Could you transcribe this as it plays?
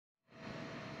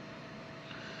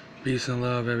Peace and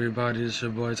love, everybody. It's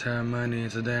your boy Tad Money, and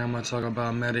today I'm going to talk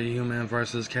about Metahuman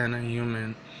versus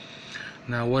Cannahuman.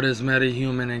 Now, what is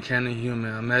Metahuman and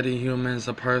Cannahuman? A Metahuman is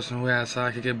a person who has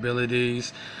psychic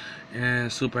abilities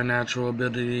and supernatural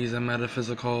abilities and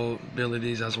metaphysical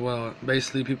abilities as well.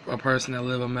 Basically, a person that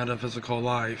live a metaphysical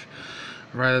life,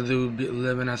 rather than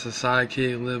living as a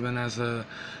sidekick, living as a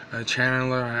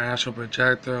channeler, an astral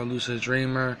projector, a lucid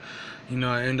dreamer, an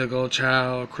indigo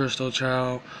child, a crystal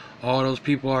child. All those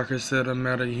people are considered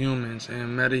metahumans,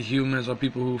 and metahumans are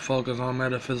people who focus on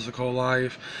metaphysical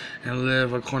life and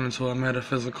live according to a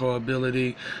metaphysical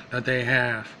ability that they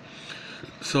have.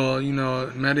 So,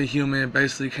 Metahuman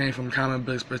basically came from comic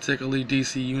books, particularly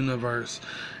DC Universe.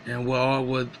 And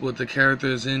with the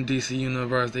characters in DC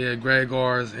Universe, they had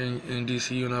Gregors in DC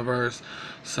Universe.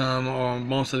 Some or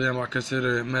most of them are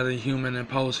considered metahuman and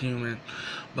posthuman.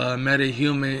 But a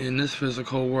metahuman in this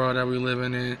physical world that we're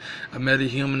living in, a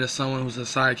metahuman is someone who's a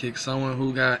psychic, someone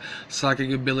who got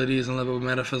psychic abilities and live a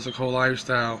metaphysical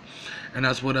lifestyle. And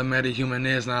that's what a metahuman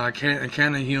is. Now, a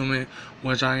cannahuman,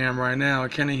 which I am right now, a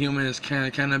cannahuman is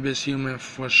cannabis human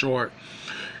for short.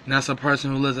 And that's a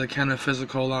person who lives a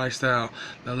physical lifestyle,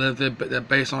 that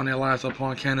based on their lives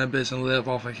upon cannabis and live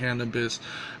off of cannabis.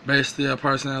 Basically, a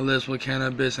person that lives with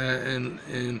cannabis and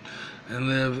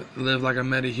live like a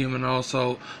metahuman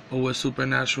also, but with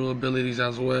supernatural abilities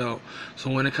as well. So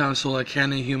when it comes to a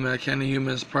cannahuman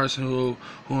is a person who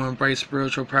embrace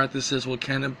spiritual practices with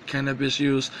cannabis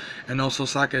use and also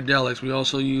psychedelics. We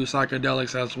also use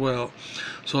psychedelics as well.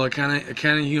 So a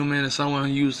cannahuman is someone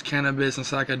who uses cannabis and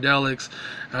psychedelics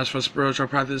as for spiritual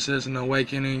practices and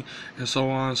awakening and so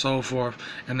on and so forth.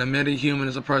 And a metahuman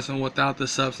is a person without the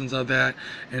substance of that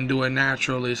and do it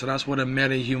naturally. So that's what a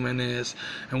metahuman is.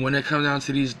 And when it comes down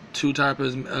to these two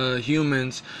types of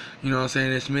humans,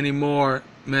 there's many more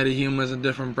metahumans and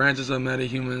different branches of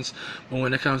metahumans, but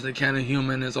when it comes to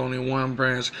cannahuman, there's only one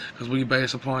branch because we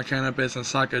base upon cannabis and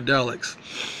psychedelics.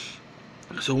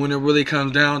 So when it really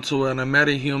comes down to it, a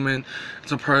metahuman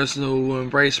is a person who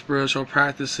embrace spiritual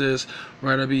practices,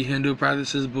 whether it be Hindu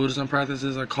practices, Buddhism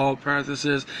practices, occult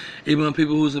practices. Even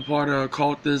people who's a part of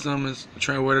occultism,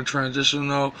 whether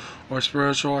traditional or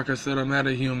spiritual, are considered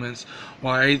metahumans.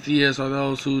 While atheists, or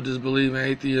those who just believe in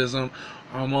atheism,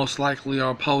 are most likely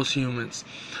are posthumans.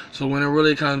 So when it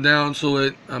really comes down to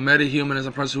it, a metahuman is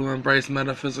a person who embraces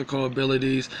metaphysical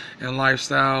abilities and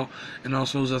lifestyle, and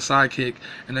also who's a psychic.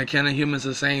 And a cannahuman is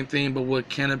the same thing, but with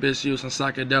cannabis use and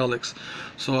psychedelics.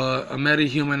 So a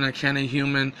metahuman and a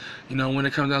cannahuman, when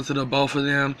it comes down to the both of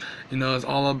them, it's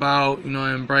all about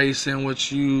embracing what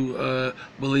you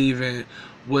believe in,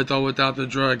 with or without the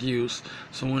drug use.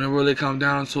 So when it really comes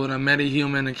down to it, a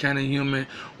metahuman and cannahuman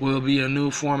will be a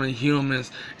new form of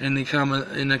humans in the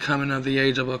coming of the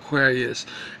age of Aquarius.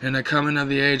 In the coming of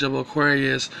the age of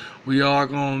Aquarius, we are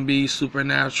going to be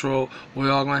supernatural. We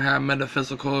are going to have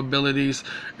metaphysical abilities,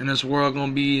 and this world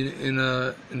going to be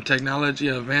in technology,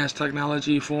 advanced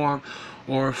technology form,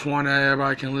 or a form that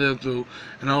everybody can live through.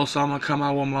 And also I'm going to come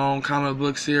out with my own comic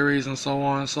book series and so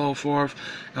on and so forth.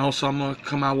 And also I'm going to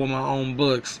come out with my own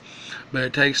books. But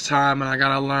it takes time, and I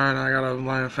got to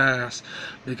learn fast,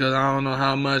 because I don't know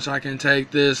how much I can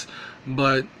take this.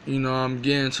 But I'm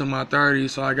getting to my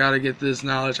 30s, so I got to get this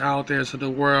knowledge out there to the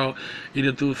world,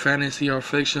 either through fantasy or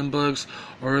fiction books,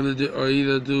 or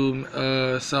either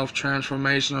do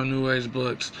self-transformation or new age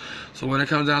books. So when it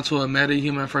comes down to a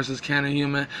metahuman versus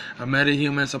cannahuman, a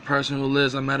metahuman is a person who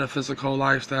lives a metaphysical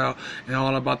lifestyle and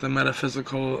all about the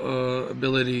metaphysical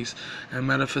abilities and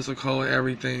metaphysical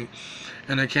everything.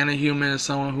 And a cannahuman is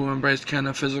someone who embraces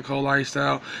physical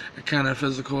lifestyle and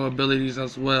physical abilities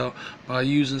as well, by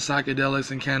using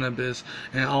psychedelics and cannabis,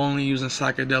 and only using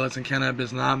psychedelics and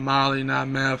cannabis, not Molly, not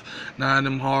meth, not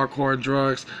them hardcore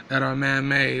drugs that are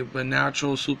man-made, but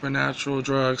natural, supernatural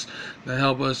drugs that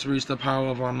help us reach the power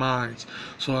of our minds.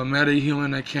 So a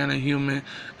metahuman, a cannahuman,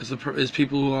 is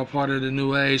people who are part of the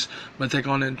new age, but take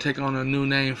on a new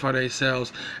name for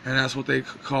themselves, and that's what they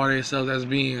call themselves as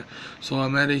being. So a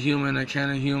metahuman, a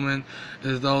cannahuman,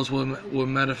 is those with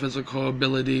metaphysical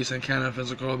abilities and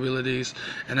physical abilities,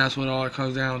 and that's what all it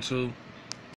comes down to.